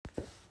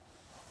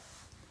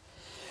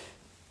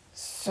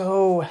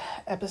So,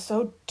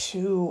 episode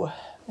 2,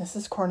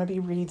 Mrs. Cornaby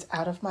reads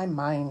Out of My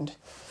Mind.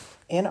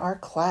 In our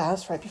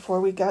class, right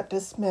before we got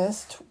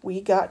dismissed,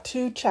 we got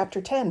to chapter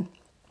 10.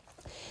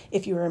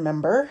 If you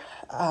remember,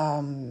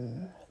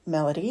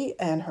 Melody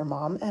and her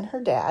mom and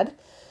her dad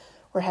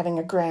were having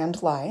a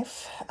grand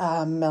life.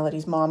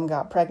 Melody's mom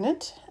got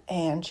pregnant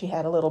and she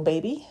had a little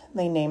baby.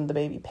 They named the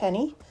baby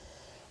Penny.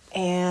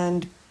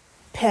 And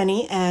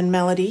Penny and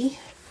Melody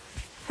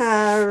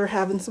are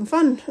having some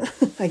fun,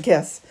 I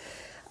guess.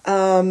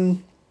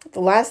 The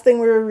last thing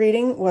we were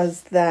reading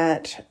was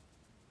that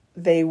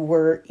they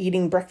were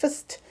eating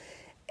breakfast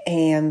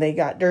and they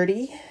got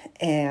dirty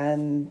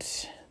and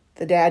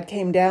the dad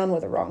came down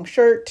with a wrong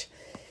shirt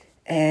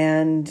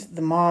and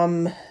the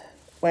mom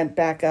went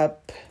back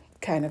up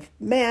kind of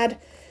mad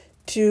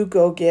to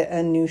go get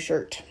a new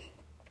shirt.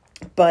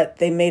 But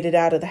they made it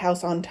out of the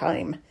house on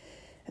time.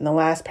 And the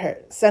last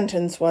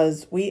sentence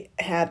was, we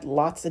had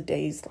lots of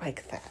days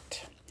like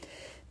that.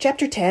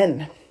 Chapter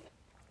 10.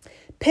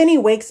 Penny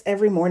wakes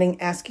every morning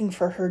asking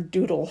for her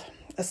doodle,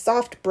 a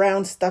soft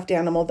brown stuffed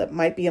animal that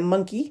might be a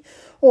monkey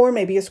or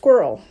maybe a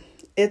squirrel.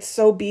 It's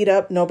so beat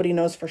up, nobody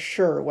knows for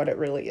sure what it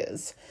really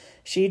is.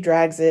 She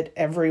drags it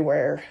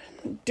everywhere.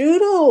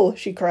 Doodle,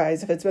 she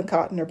cries if it's been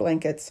caught in her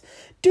blankets.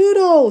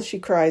 Doodle, she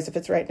cries if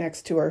it's right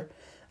next to her.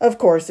 Of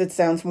course, it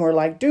sounds more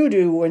like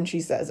doo-doo when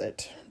she says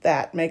it.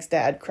 That makes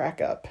Dad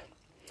crack up.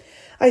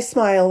 I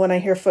smile when I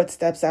hear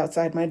footsteps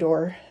outside my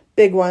door,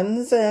 big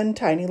ones and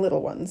tiny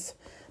little ones.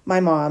 My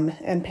mom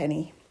and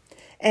Penny.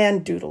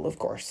 And Doodle, of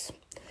course.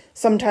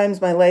 Sometimes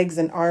my legs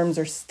and arms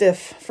are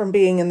stiff from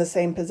being in the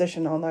same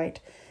position all night,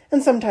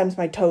 and sometimes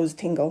my toes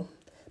tingle.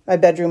 My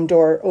bedroom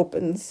door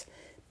opens.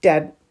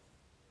 Dad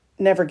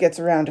never gets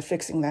around to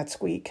fixing that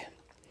squeak.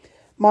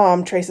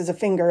 Mom traces a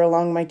finger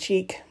along my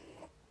cheek.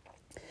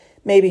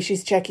 Maybe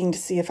she's checking to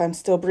see if I'm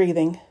still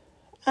breathing.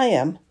 I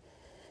am.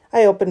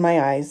 I open my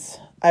eyes.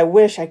 I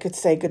wish I could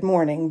say good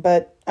morning,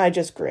 but I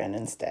just grin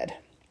instead.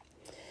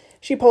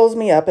 She pulls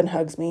me up and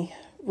hugs me,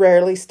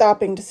 rarely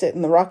stopping to sit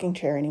in the rocking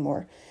chair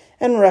anymore,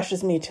 and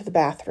rushes me to the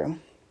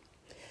bathroom,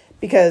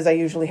 because I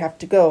usually have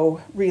to go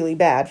really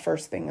bad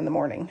first thing in the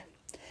morning.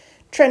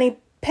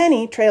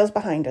 Penny trails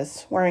behind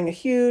us, wearing a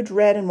huge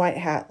red and white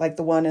hat like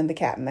the one in The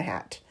Cat in the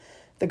Hat.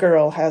 The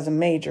girl has a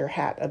major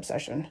hat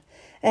obsession,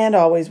 and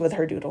always with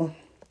her doodle.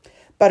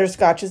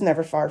 Butterscotch is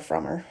never far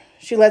from her.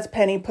 She lets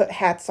Penny put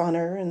hats on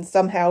her and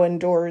somehow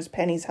endures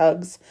Penny's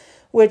hugs,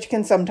 which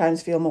can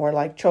sometimes feel more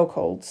like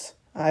chokeholds.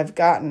 I've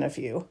gotten a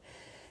few.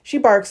 She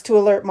barks to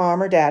alert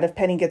Mom or Dad if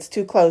Penny gets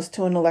too close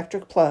to an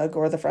electric plug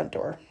or the front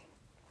door.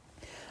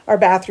 Our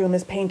bathroom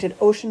is painted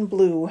ocean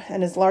blue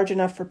and is large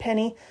enough for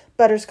Penny,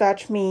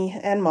 Butterscotch, me,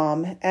 and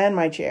Mom, and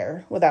my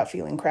chair without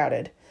feeling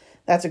crowded.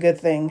 That's a good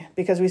thing,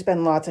 because we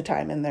spend lots of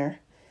time in there.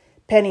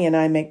 Penny and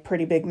I make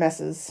pretty big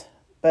messes,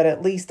 but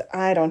at least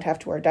I don't have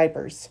to wear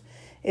diapers.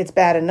 It's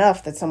bad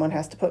enough that someone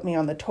has to put me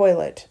on the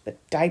toilet,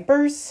 but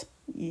diapers?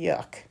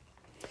 Yuck.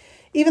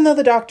 Even though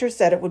the doctor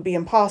said it would be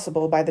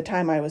impossible by the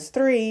time I was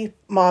 3,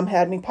 Mom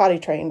had me potty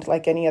trained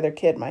like any other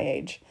kid my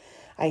age.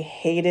 I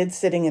hated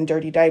sitting in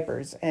dirty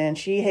diapers, and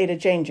she hated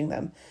changing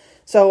them.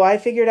 So I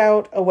figured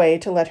out a way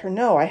to let her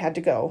know I had to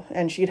go,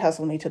 and she'd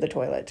hustle me to the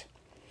toilet.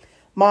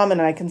 Mom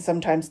and I can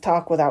sometimes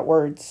talk without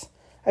words.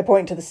 I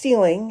point to the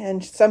ceiling,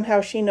 and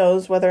somehow she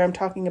knows whether I'm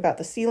talking about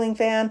the ceiling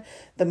fan,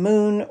 the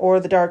moon, or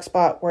the dark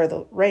spot where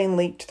the rain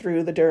leaked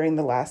through during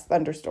the last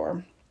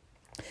thunderstorm.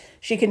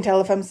 She can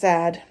tell if I'm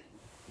sad,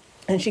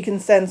 and she can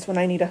sense when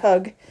I need a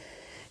hug.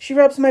 She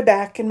rubs my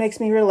back and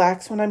makes me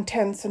relax when I'm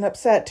tense and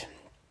upset.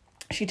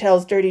 She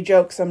tells dirty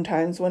jokes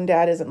sometimes when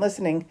Dad isn't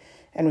listening,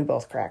 and we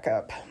both crack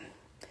up.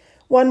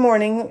 One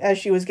morning, as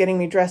she was getting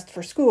me dressed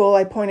for school,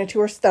 I pointed to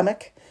her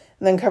stomach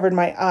and then covered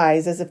my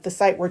eyes as if the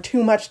sight were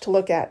too much to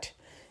look at.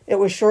 It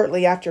was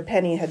shortly after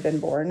Penny had been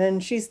born,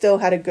 and she still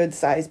had a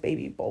good-sized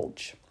baby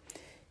bulge.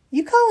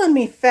 "You calling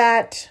me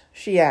fat?"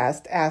 she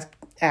asked,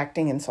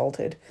 acting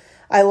insulted.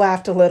 I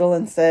laughed a little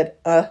and said,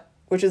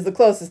 which is the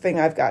closest thing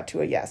I've got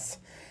to a yes.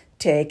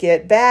 "Take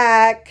it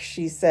back,"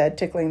 she said,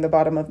 tickling the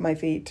bottom of my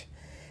feet.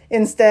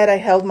 Instead, I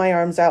held my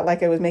arms out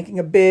like I was making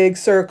a big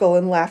circle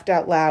and laughed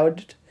out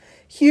loud.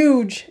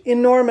 Huge,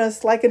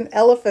 enormous, like an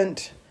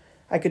elephant.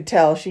 I could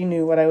tell she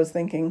knew what I was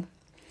thinking.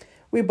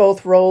 We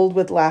both rolled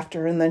with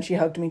laughter, and then she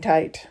hugged me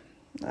tight.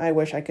 I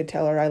wish I could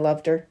tell her I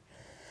loved her.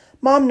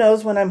 Mom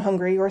knows when I'm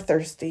hungry or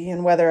thirsty,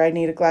 and whether I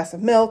need a glass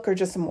of milk or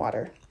just some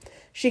water.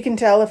 She can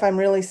tell if I'm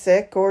really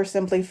sick or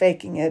simply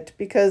faking it,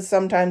 because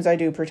sometimes I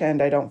do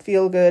pretend I don't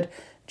feel good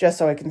just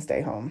so I can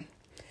stay home.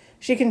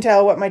 She can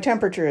tell what my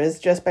temperature is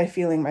just by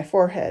feeling my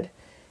forehead.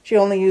 She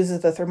only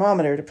uses the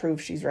thermometer to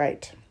prove she's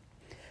right.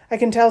 I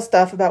can tell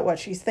stuff about what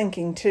she's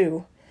thinking,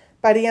 too.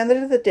 By the end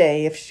of the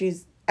day,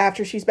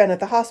 after she's been at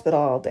the hospital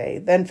all day,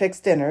 then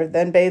fixed dinner,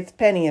 then bathed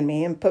Penny and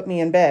me and put me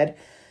in bed,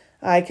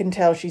 I can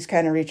tell she's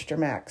kind of reached her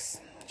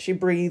max. She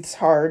breathes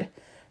hard.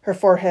 Her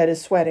forehead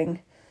is sweating.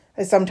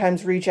 I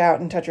sometimes reach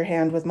out and touch her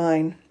hand with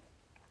mine.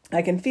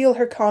 I can feel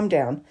her calm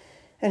down,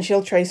 and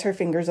she'll trace her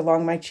fingers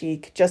along my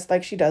cheek, just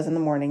like she does in the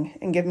morning,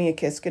 and give me a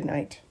kiss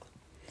goodnight.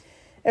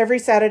 Every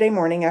Saturday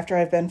morning after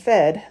I've been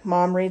fed,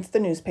 Mom reads the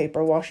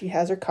newspaper while she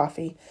has her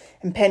coffee,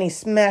 and Penny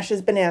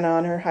smashes banana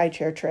on her high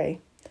chair tray.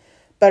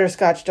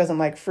 Butterscotch doesn't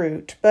like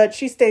fruit, but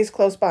she stays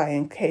close by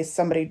in case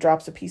somebody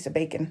drops a piece of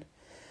bacon.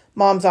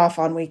 Mom's off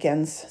on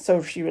weekends,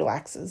 so she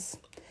relaxes.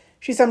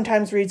 She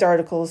sometimes reads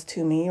articles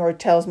to me or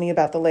tells me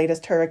about the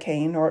latest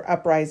hurricane or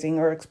uprising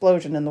or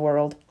explosion in the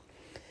world.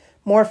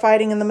 More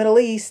fighting in the Middle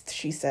East,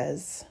 she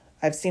says.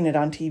 I've seen it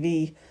on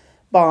TV.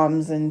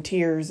 Bombs and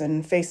tears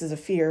and faces of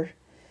fear.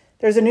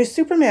 There's a new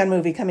Superman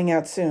movie coming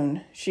out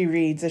soon, she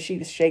reads as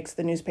she shakes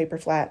the newspaper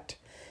flat.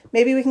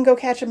 Maybe we can go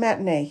catch a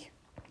matinee.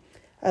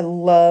 I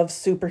love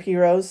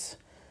superheroes.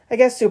 I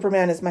guess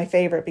Superman is my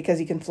favorite because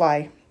he can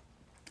fly.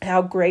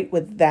 How great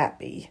would that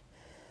be?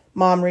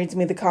 Mom reads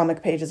me the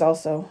comic pages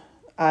also.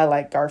 I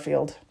like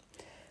Garfield.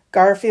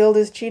 Garfield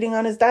is cheating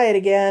on his diet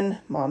again,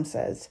 Mom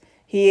says.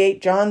 He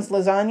ate John's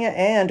lasagna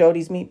and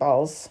Odie's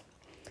meatballs.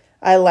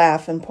 I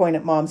laugh and point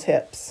at Mom's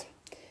hips.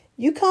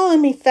 You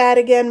calling me fat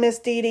again, Miss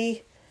Dee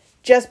Dee?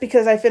 Just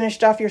because I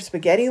finished off your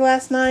spaghetti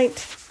last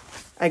night?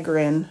 I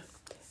grin.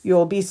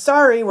 You'll be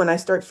sorry when I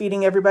start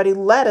feeding everybody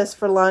lettuce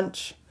for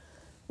lunch.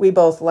 We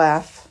both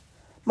laugh.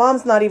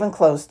 Mom's not even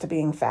close to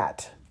being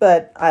fat,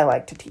 but I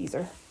like to tease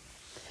her.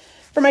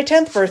 For my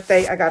 10th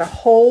birthday, I got a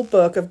whole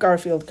book of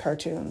Garfield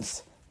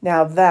cartoons.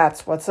 Now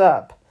that's what's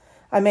up.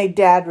 I made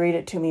Dad read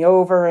it to me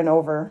over and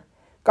over.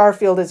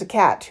 Garfield is a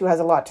cat who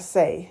has a lot to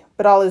say,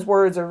 but all his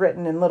words are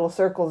written in little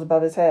circles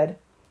above his head.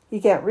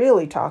 He can't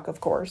really talk, of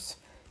course.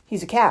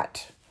 He's a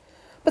cat.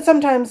 But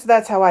sometimes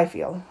that's how I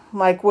feel.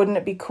 Like, wouldn't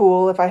it be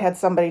cool if I had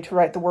somebody to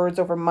write the words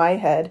over my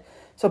head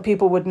so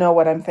people would know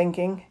what I'm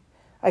thinking?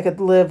 I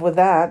could live with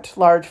that,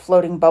 large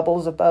floating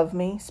bubbles above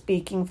me,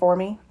 speaking for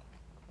me.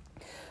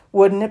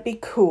 Wouldn't it be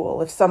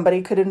cool if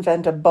somebody could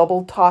invent a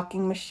bubble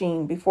talking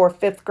machine before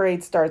 5th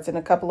grade starts in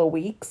a couple of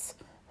weeks?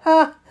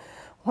 Ha!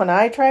 When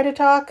I try to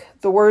talk,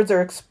 the words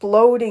are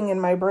exploding in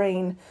my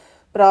brain,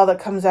 but all that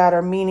comes out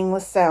are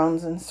meaningless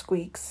sounds and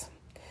squeaks.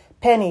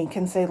 Penny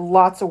can say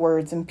lots of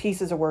words and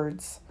pieces of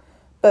words,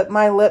 but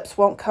my lips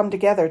won't come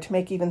together to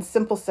make even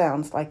simple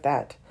sounds like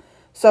that.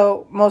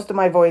 So most of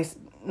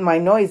my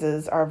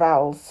noises are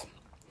vowels.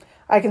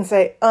 I can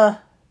say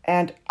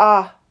and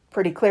ah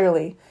pretty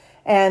clearly,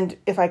 and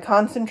if I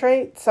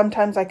concentrate,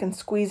 sometimes I can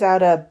squeeze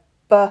out a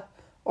b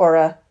or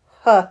a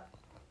huh,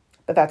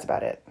 but that's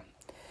about it.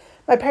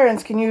 My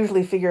parents can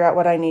usually figure out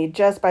what I need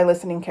just by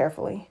listening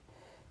carefully.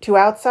 To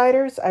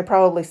outsiders, I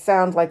probably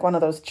sound like one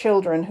of those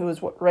children who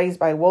was raised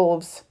by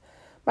wolves.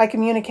 My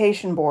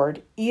communication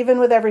board, even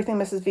with everything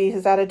Mrs. V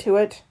has added to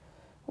it,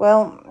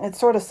 well, it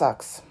sort of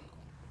sucks.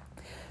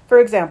 For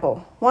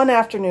example, one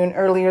afternoon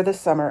earlier this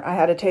summer, I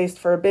had a taste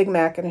for a Big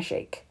Mac and a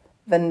shake.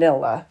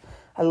 Vanilla.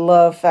 I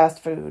love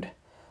fast food.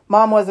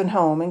 Mom wasn't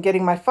home, and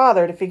getting my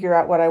father to figure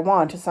out what I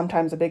want is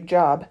sometimes a big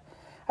job.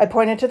 I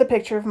pointed to the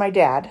picture of my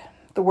dad,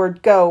 the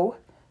word go,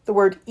 the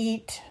word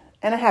eat,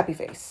 and a happy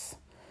face.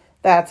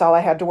 That's all I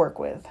had to work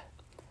with.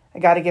 I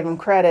got to give him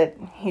credit.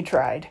 He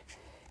tried.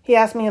 He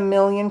asked me a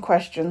million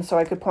questions so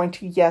I could point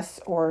to yes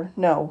or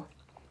no.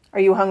 Are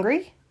you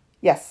hungry?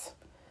 Yes.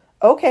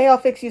 Okay, I'll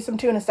fix you some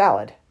tuna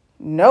salad.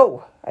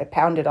 No, I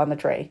pounded on the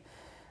tray.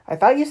 I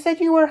thought you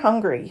said you were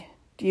hungry.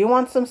 Do you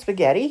want some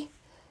spaghetti?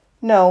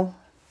 No,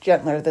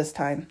 gentler this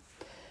time.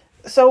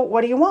 So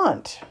what do you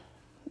want?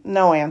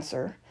 No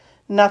answer.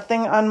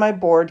 Nothing on my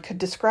board could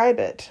describe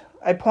it.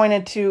 I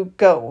pointed to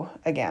go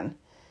again.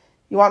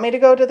 You want me to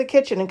go to the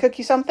kitchen and cook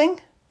you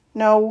something?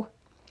 No.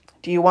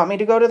 Do you want me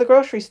to go to the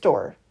grocery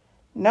store?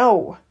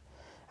 No.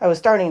 I was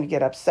starting to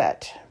get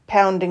upset,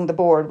 pounding the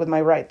board with my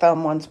right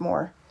thumb once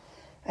more.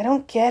 I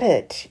don't get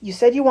it. You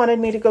said you wanted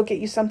me to go get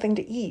you something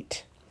to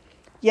eat.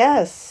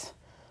 Yes.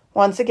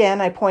 Once again,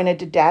 I pointed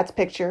to Dad's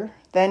picture,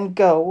 then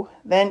go,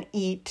 then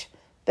eat,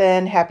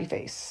 then happy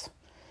face.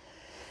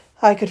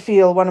 I could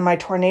feel one of my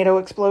tornado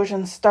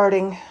explosions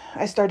starting.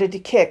 I started to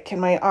kick and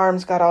my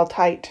arms got all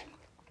tight.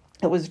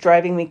 It was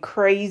driving me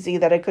crazy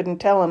that I couldn't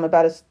tell him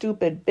about a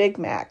stupid Big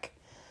Mac.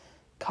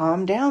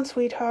 Calm down,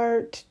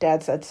 sweetheart,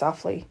 Dad said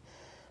softly.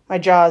 My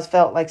jaws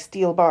felt like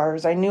steel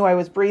bars. I knew I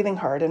was breathing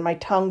hard and my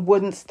tongue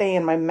wouldn't stay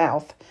in my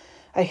mouth.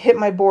 I hit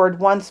my board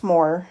once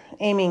more,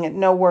 aiming at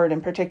no word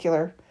in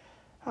particular.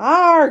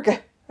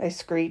 Arg! I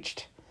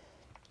screeched.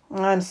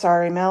 I'm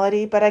sorry,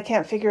 Melody, but I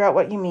can't figure out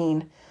what you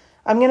mean.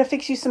 I'm going to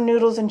fix you some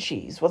noodles and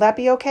cheese. Will that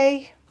be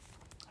okay?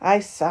 I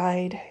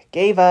sighed,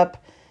 gave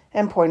up,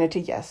 and pointed to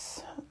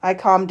yes. I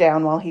calmed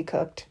down while he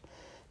cooked.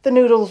 The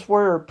noodles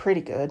were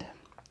pretty good.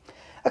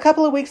 A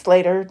couple of weeks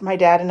later, my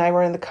dad and I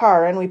were in the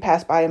car and we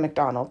passed by a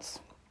McDonald's.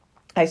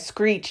 I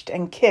screeched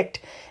and kicked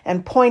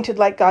and pointed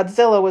like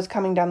Godzilla was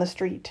coming down the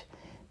street.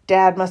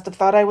 Dad must have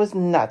thought I was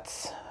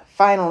nuts.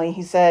 Finally,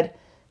 he said,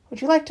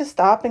 "Would you like to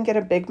stop and get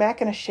a Big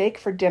Mac and a shake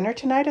for dinner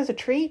tonight as a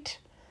treat?"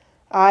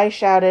 I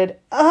shouted,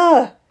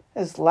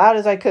 as loud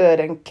as I could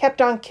and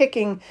kept on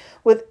kicking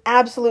with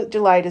absolute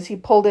delight as he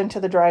pulled into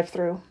the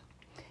drive-thru.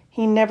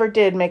 He never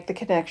did make the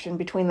connection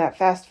between that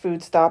fast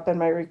food stop and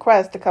my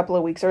request a couple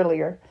of weeks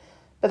earlier,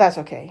 but that's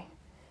okay.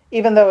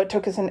 Even though it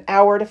took us an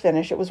hour to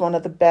finish, it was one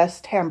of the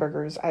best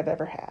hamburgers I've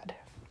ever had.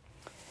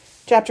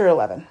 Chapter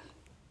 11.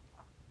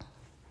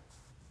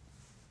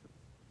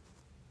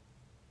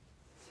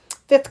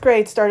 Fifth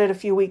grade started a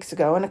few weeks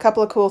ago, and a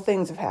couple of cool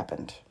things have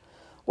happened.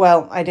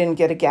 Well, I didn't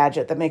get a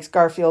gadget that makes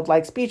Garfield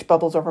like speech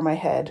bubbles over my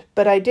head,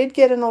 but I did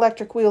get an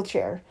electric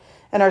wheelchair,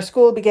 and our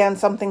school began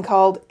something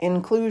called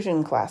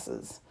inclusion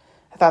classes.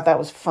 I thought that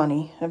was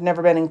funny. I've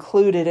never been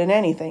included in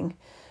anything,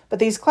 but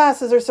these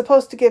classes are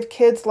supposed to give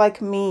kids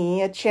like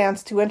me a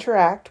chance to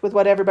interact with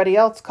what everybody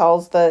else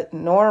calls the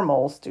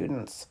normal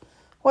students.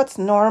 What's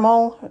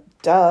normal?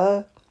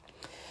 Duh.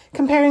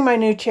 Comparing my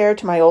new chair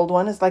to my old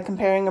one is like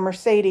comparing a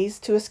Mercedes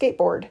to a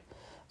skateboard.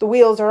 The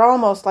wheels are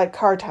almost like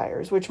car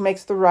tires, which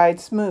makes the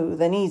ride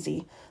smooth and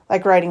easy,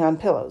 like riding on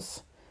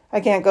pillows. I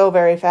can't go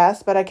very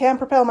fast, but I can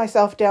propel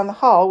myself down the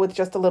hall with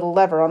just a little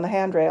lever on the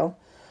handrail.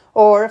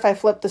 Or if I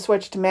flip the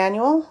switch to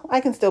manual,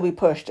 I can still be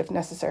pushed if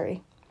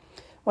necessary.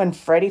 When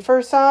Freddie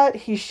first saw it,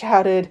 he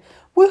shouted,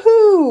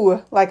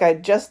 "Woohoo!" like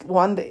I'd just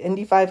won the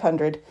Indy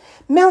 500.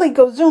 "Melly,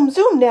 go zoom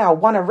zoom now,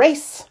 wanna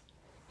race?"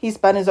 He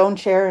spun his own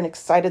chair in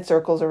excited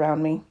circles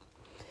around me.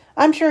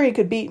 I'm sure he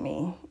could beat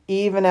me,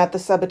 even at the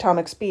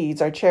subatomic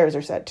speeds our chairs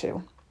are set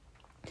to.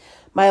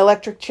 My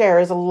electric chair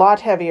is a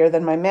lot heavier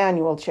than my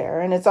manual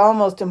chair, and it's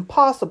almost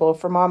impossible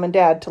for Mom and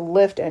Dad to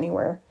lift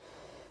anywhere.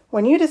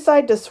 "When you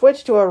decide to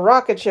switch to a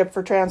rocket ship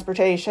for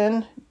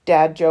transportation,"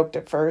 Dad joked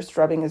at first,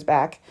 rubbing his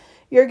back,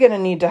 "you're going to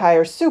need to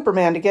hire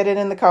Superman to get it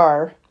in the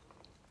car."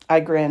 I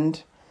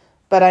grinned,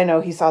 but I know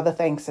he saw the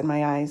thanks in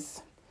my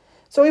eyes.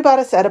 So we bought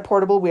a set of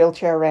portable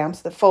wheelchair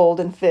ramps that fold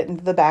and fit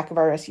into the back of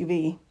our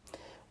SUV.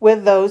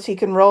 With those, he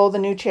can roll the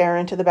new chair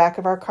into the back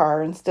of our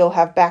car and still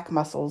have back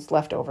muscles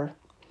left over.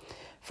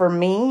 For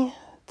me,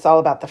 it's all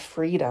about the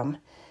freedom.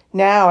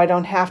 Now I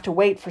don't have to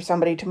wait for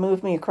somebody to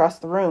move me across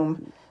the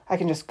room. I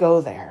can just go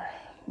there.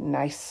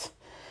 Nice.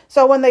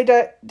 So when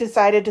they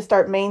decided to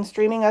start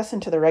mainstreaming us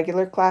into the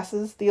regular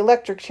classes, the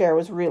electric chair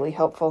was really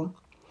helpful.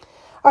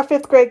 Our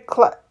fifth grade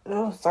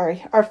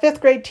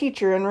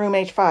teacher in room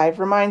H5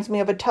 reminds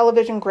me of a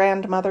television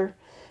grandmother.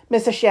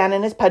 Mrs.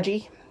 Shannon is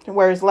pudgy,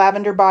 wears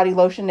lavender body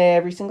lotion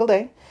every single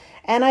day,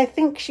 and I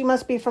think she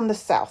must be from the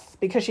South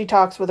because she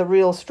talks with a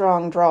real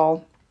strong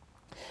drawl.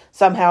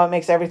 Somehow it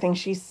makes everything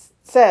she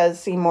says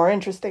seem more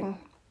interesting.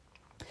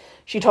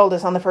 She told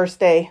us on the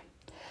first day,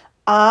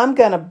 "I'm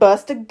gonna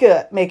bust a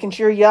gut, making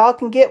sure y'all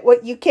can get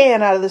what you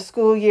can out of the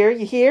school year,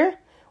 you hear?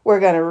 We're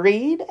gonna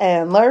read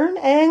and learn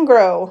and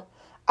grow.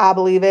 I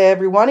believe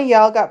every one of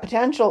y'all got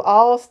potential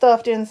all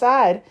stuffed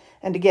inside,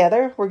 and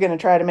together we're going to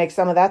try to make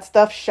some of that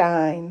stuff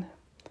shine."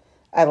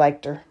 I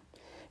liked her.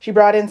 She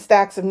brought in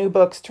stacks of new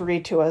books to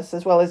read to us,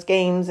 as well as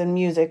games and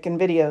music and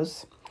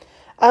videos.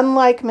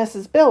 Unlike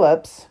Mrs.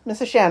 Billups,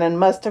 Mrs. Shannon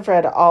must have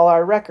read all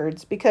our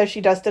records because she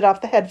dusted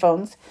off the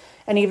headphones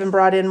and even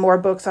brought in more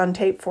books on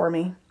tape for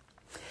me.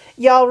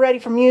 "Y'all ready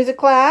for music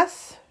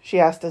class?" she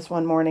asked us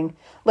one morning.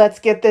 "Let's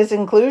get this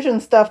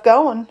inclusion stuff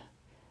going."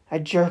 I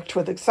jerked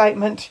with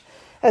excitement.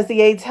 As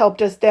the aides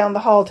helped us down the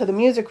hall to the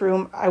music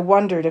room, I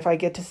wondered if I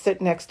get to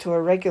sit next to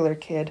a regular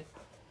kid.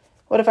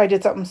 What if I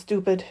did something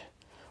stupid?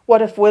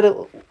 What if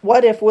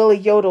Willie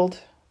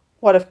yodeled?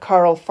 What if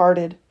Carl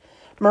farted?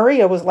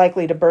 Maria was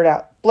likely to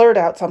blurt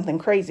out something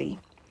crazy.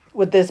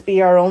 Would this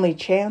be our only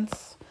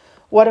chance?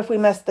 What if we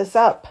messed this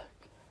up?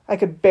 I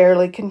could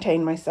barely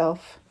contain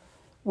myself.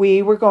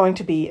 We were going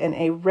to be in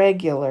a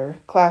regular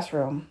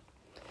classroom.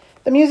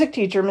 The music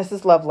teacher,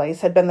 Mrs.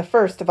 Lovelace, had been the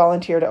first to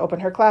volunteer to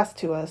open her class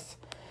to us.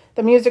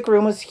 The music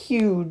room was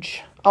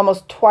huge,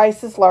 almost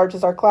twice as large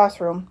as our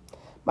classroom.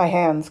 My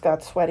hands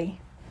got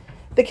sweaty.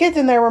 The kids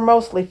in there were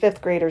mostly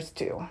fifth graders,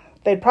 too.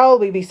 They'd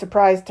probably be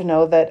surprised to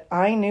know that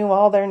I knew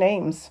all their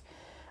names.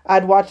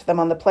 I'd watched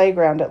them on the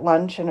playground at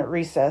lunch and at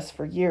recess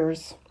for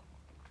years.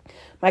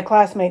 My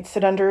classmates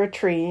sit under a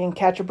tree and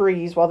catch a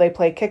breeze while they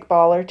play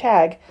kickball or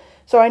tag,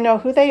 so I know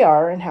who they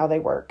are and how they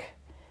work.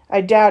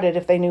 I doubted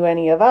if they knew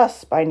any of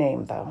us by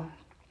name, though.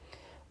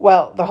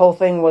 Well, the whole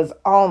thing was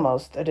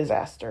almost a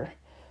disaster.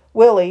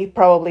 Willie,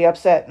 probably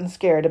upset and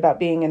scared about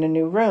being in a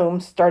new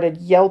room, started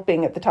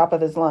yelping at the top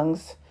of his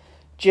lungs.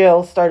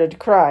 Jill started to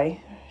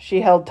cry.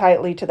 She held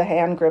tightly to the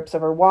hand grips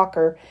of her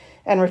walker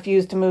and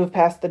refused to move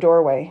past the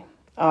doorway.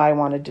 I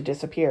wanted to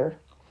disappear.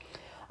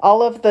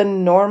 All of the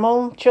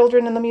normal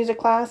children in the music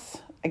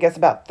class, I guess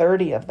about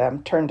 30 of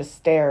them, turned to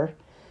stare.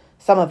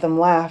 Some of them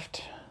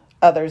laughed.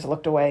 Others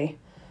looked away.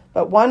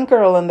 But one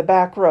girl in the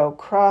back row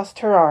crossed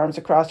her arms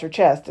across her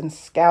chest and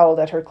scowled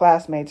at her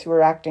classmates who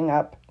were acting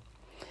up.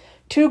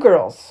 Two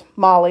girls,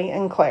 Molly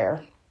and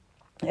Claire.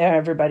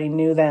 Everybody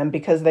knew them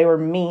because they were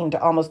mean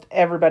to almost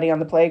everybody on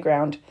the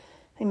playground.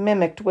 They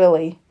mimicked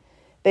Willie.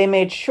 They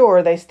made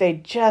sure they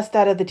stayed just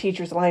out of the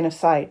teacher's line of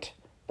sight.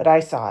 But I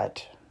saw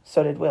it.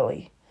 So did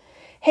Willie.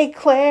 "Hey,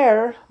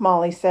 Claire,"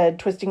 Molly said,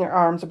 twisting her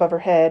arms above her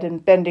head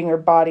and bending her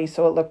body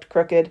so it looked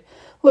crooked.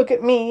 "Look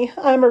at me.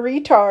 I'm a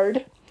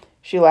retard."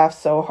 She laughed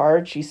so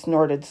hard she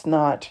snorted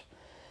snot.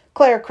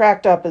 Claire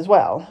cracked up as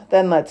well,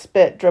 then let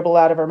spit dribble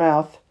out of her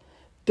mouth.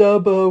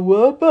 Dubba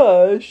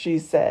wubba, she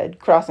said,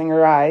 crossing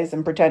her eyes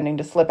and pretending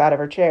to slip out of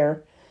her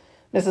chair.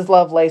 Mrs.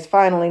 Lovelace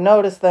finally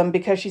noticed them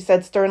because she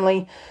said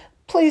sternly,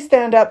 "Please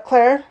stand up,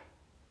 Claire."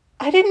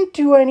 "I didn't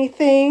do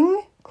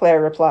anything,"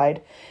 Claire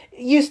replied.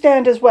 "You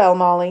stand as well,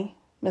 Molly,"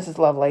 Mrs.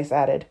 Lovelace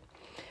added.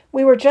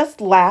 "We were just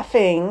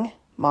laughing,"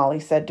 Molly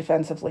said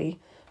defensively,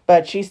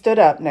 but she stood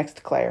up next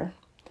to Claire.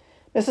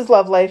 Mrs.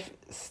 Lovelace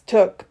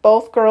took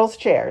both girls'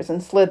 chairs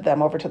and slid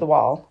them over to the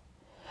wall.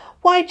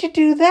 "Why'd you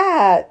do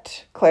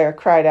that?" Claire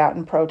cried out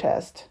in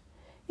protest.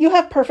 "You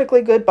have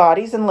perfectly good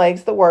bodies and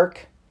legs that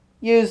work.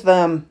 Use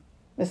them,"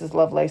 Mrs.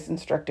 Lovelace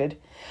instructed.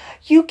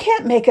 "You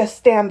can't make us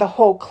stand the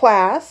whole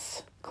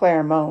class,"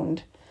 Claire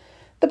moaned.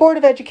 "The Board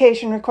of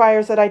Education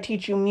requires that I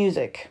teach you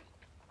music.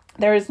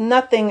 There is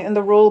nothing in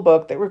the rule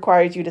book that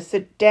requires you to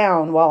sit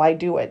down while I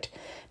do it.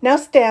 Now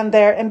stand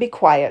there and be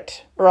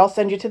quiet, or I'll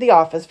send you to the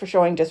office for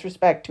showing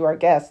disrespect to our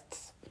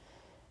guests."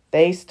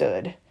 They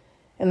stood.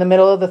 In the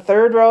middle of the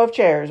third row of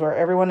chairs where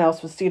everyone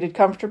else was seated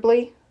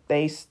comfortably,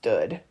 they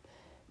stood.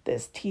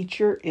 This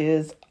teacher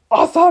is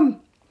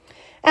awesome!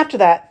 After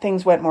that,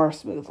 things went more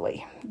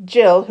smoothly.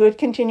 Jill, who had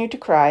continued to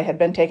cry, had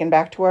been taken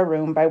back to our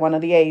room by one of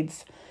the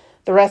aides.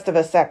 The rest of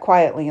us sat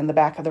quietly in the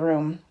back of the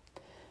room.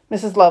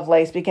 Mrs.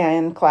 Lovelace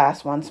began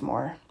class once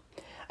more.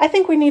 "I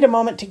think we need a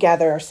moment to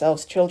gather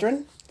ourselves,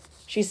 children."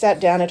 She sat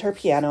down at her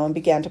piano and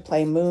began to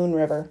play Moon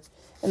River,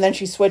 and then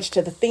she switched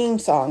to the theme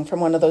song from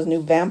one of those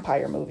new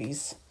vampire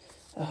movies.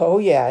 Oh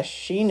yeah,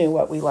 she knew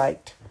what we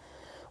liked.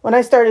 When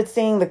I started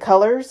seeing the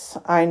colors,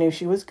 I knew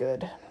she was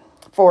good.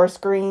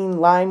 Forest green,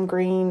 lime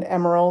green,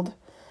 emerald.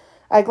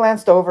 I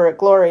glanced over at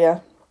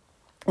Gloria.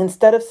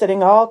 Instead of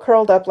sitting all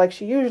curled up like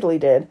she usually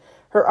did,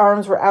 her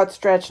arms were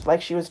outstretched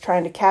like she was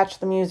trying to catch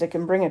the music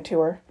and bring it to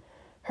her.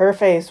 Her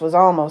face was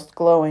almost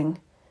glowing.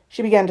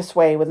 She began to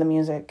sway with the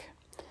music.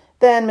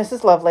 Then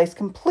Mrs. Lovelace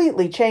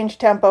completely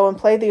changed tempo and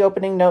played the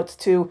opening notes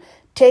to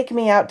 "Take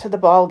Me Out to the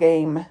Ball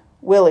Game."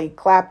 Willie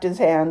clapped his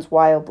hands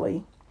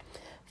wildly.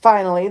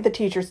 Finally, the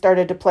teacher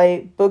started to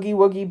play Boogie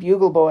Woogie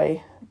Bugle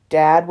Boy.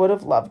 Dad would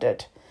have loved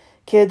it.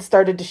 Kids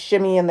started to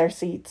shimmy in their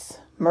seats.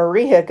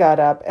 Maria got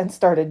up and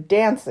started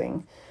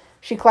dancing.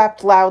 She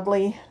clapped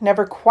loudly,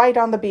 never quite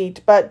on the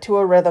beat, but to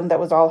a rhythm that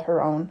was all her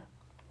own.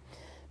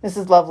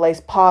 Mrs.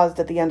 Lovelace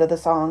paused at the end of the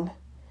song.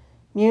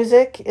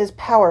 "Music is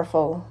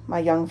powerful, my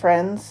young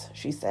friends,"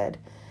 she said.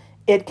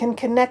 "It can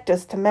connect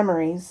us to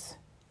memories.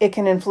 It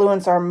can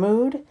influence our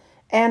mood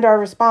and our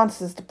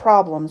responses to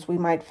problems we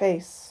might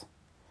face."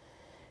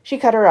 She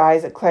cut her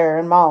eyes at Claire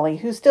and Molly,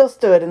 who still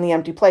stood in the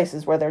empty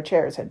places where their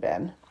chairs had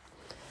been.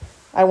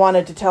 I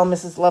wanted to tell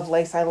Mrs.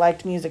 Lovelace I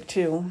liked music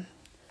too.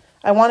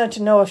 I wanted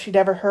to know if she'd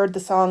ever heard the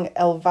song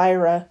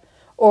Elvira,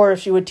 or if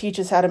she would teach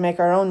us how to make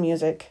our own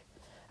music.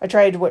 I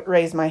tried to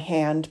raise my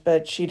hand,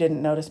 but she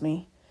didn't notice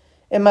me.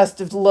 It must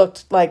have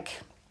looked like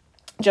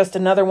just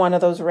another one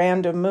of those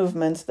random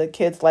movements that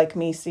kids like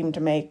me seem to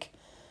make.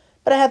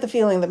 But I had the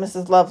feeling that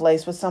Mrs.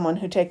 Lovelace was someone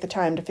who'd take the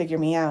time to figure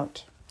me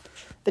out.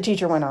 The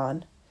teacher went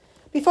on.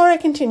 "Before I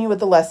continue with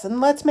the lesson,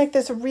 let's make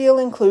this a real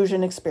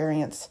inclusion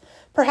experience.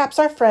 Perhaps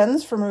our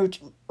friends from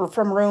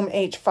room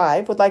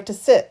H5 would like to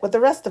sit with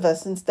the rest of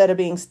us instead of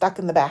being stuck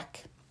in the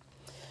back."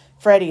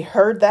 Freddie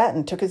heard that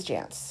and took his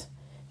chance.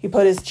 He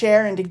put his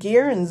chair into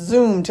gear and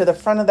zoomed to the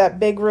front of that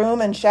big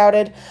room and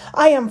shouted,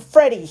 "I am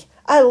Freddie.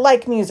 I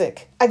like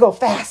music. I go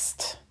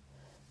fast."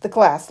 The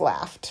class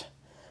laughed.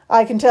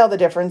 I can tell the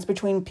difference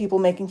between people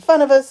making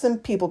fun of us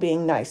and people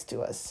being nice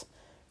to us.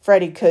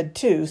 Freddie could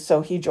too,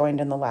 so he joined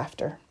in the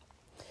laughter.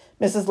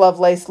 Mrs.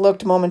 Lovelace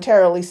looked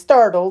momentarily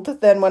startled,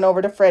 then went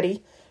over to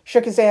Freddie,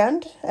 shook his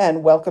hand,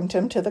 and welcomed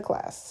him to the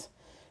class.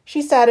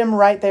 She sat him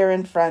right there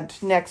in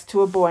front, next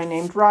to a boy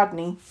named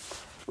Rodney.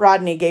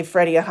 Rodney gave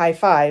Freddie a high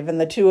five, and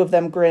the two of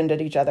them grinned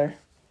at each other.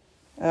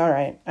 All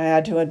right, I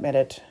had to admit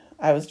it.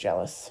 I was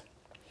jealous.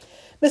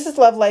 Mrs.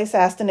 Lovelace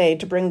asked an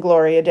aide to bring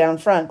Gloria down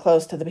front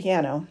close to the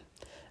piano.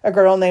 A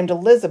girl named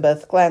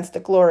Elizabeth glanced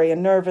at Gloria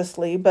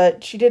nervously,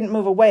 but she didn't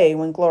move away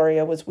when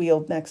Gloria was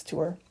wheeled next to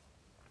her.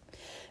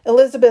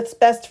 Elizabeth's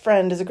best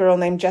friend is a girl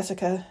named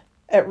Jessica.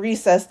 At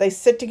recess, they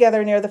sit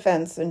together near the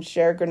fence and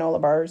share granola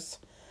bars.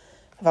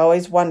 I've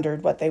always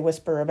wondered what they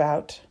whisper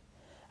about.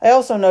 I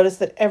also noticed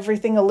that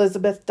everything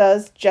Elizabeth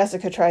does,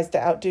 Jessica tries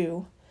to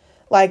outdo.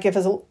 Like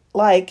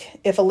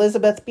if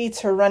Elizabeth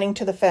beats her running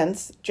to the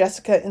fence,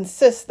 Jessica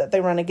insists that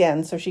they run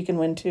again so she can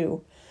win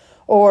too.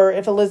 Or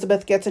if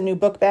Elizabeth gets a new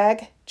book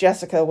bag,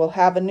 Jessica will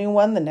have a new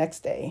one the next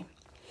day.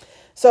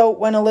 So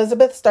when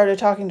Elizabeth started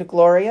talking to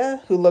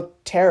Gloria, who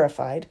looked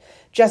terrified,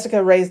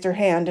 Jessica raised her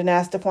hand and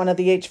asked if one of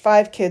the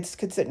H5 kids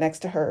could sit next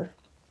to her.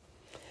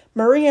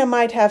 Maria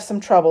might have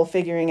some trouble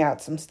figuring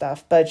out some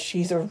stuff, but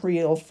she's a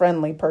real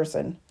friendly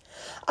person.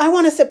 "I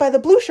want to sit by the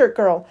blue shirt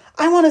girl.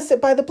 I want to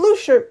sit by the blue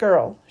shirt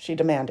girl," she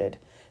demanded.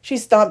 She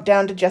stomped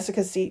down to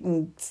Jessica's seat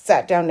and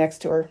sat down next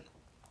to her.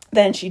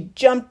 Then she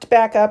jumped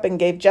back up and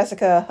gave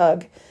Jessica a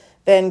hug,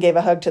 then gave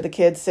a hug to the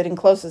kid sitting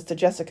closest to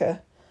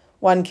Jessica.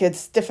 One kid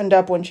stiffened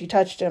up when she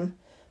touched him,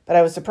 but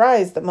I was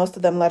surprised that most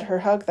of them let her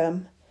hug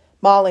them.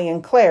 Molly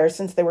and Claire,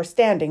 since they were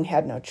standing,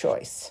 had no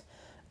choice.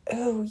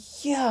 "Oh,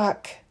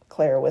 yuck,"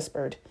 Claire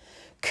whispered.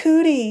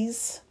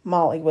 "Cooties,"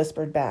 Molly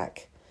whispered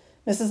back.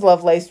 Mrs.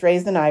 Lovelace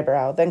raised an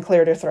eyebrow, then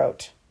cleared her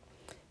throat.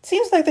 "It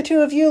seems like the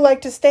two of you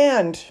like to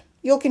stand.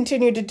 You'll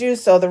continue to do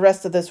so the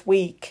rest of this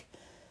week."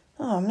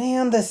 "Oh,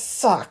 man, this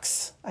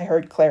sucks," I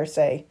heard Claire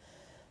say.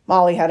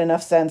 Molly had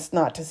enough sense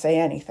not to say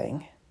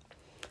anything.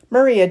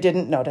 Maria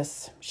didn't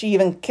notice. She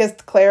even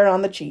kissed Claire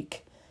on the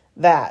cheek.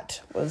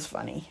 That was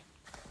funny.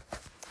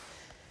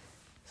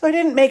 So I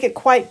didn't make it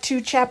quite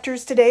 2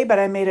 chapters today, but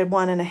I made it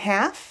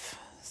 1.5.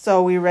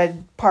 So we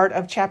read part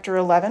of chapter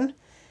 11.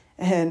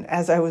 And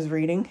as I was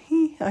reading,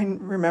 I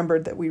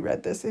remembered that we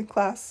read this in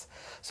class.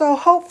 So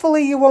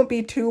hopefully you won't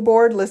be too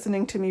bored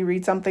listening to me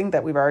read something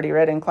that we've already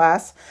read in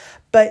class.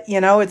 But,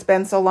 it's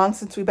been so long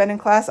since we've been in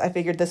class, I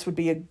figured this would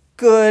be a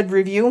good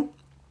review.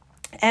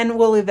 And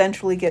we'll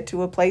eventually get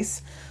to a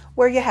place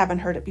where you haven't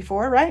heard it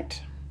before,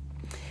 right?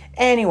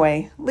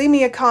 Anyway, leave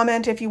me a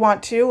comment if you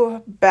want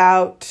to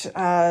about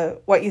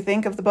what you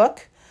think of the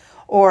book.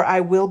 Or I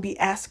will be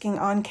asking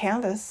on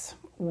Canvas,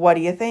 what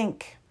do you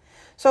think?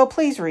 So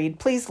please read,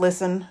 please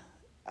listen.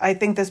 I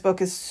think this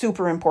book is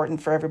super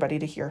important for everybody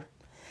to hear.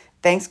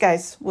 Thanks,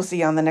 guys. We'll see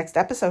you on the next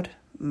episode.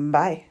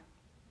 Bye.